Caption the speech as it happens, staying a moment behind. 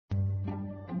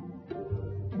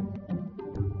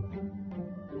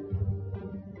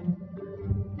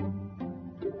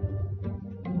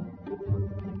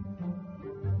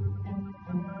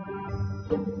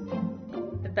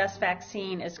best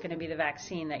vaccine is going to be the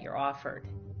vaccine that you're offered.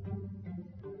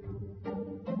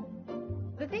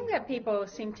 The thing that people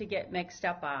seem to get mixed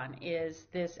up on is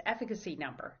this efficacy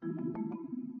number.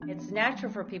 It's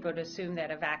natural for people to assume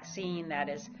that a vaccine that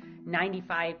is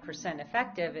 95%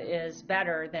 effective is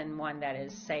better than one that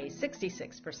is, say,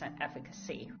 66%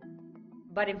 efficacy.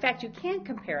 But in fact, you can't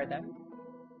compare them.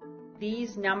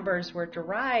 These numbers were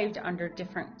derived under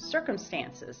different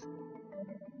circumstances.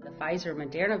 The Pfizer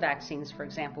and Moderna vaccines, for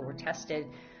example, were tested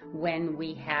when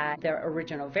we had the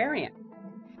original variant.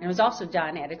 And it was also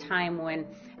done at a time when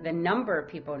the number of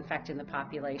people infected in the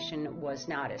population was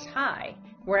not as high.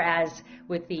 Whereas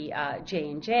with the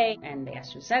J&J and the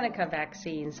AstraZeneca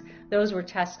vaccines, those were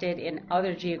tested in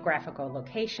other geographical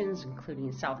locations,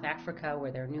 including South Africa,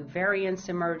 where there are new variants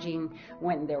emerging,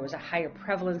 when there was a higher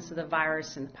prevalence of the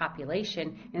virus in the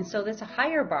population. And so there's a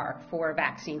higher bar for a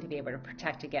vaccine to be able to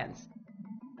protect against.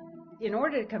 In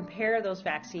order to compare those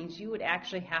vaccines, you would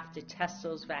actually have to test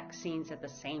those vaccines at the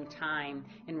same time,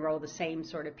 enroll the same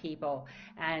sort of people,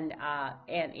 and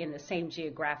in the same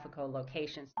geographical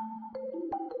locations.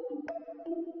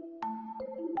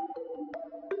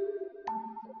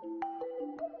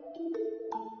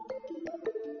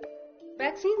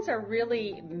 Vaccines are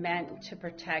really meant to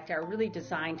protect, are really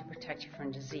designed to protect you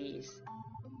from disease.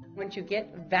 Once you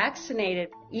get vaccinated,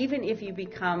 even if you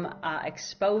become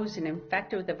exposed and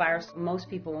infected with the virus, most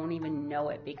people won't even know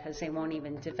it because they won't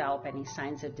even develop any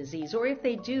signs of disease. Or if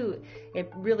they do, it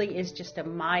really is just a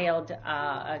mild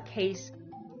case.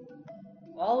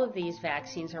 All of these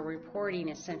vaccines are reporting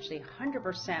essentially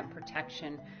 100%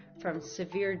 protection from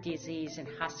severe disease and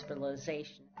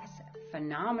hospitalization. That's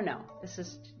phenomenal.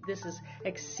 This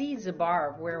exceeds the bar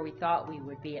of where we thought we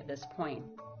would be at this point.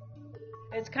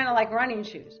 It's kind of like running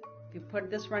shoes. If you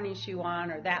put this running shoe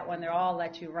on or that one, they'll all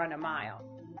let you run a mile.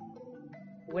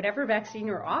 Whatever vaccine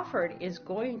you're offered is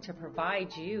going to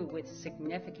provide you with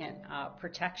significant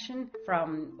protection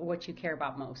from what you care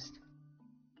about most.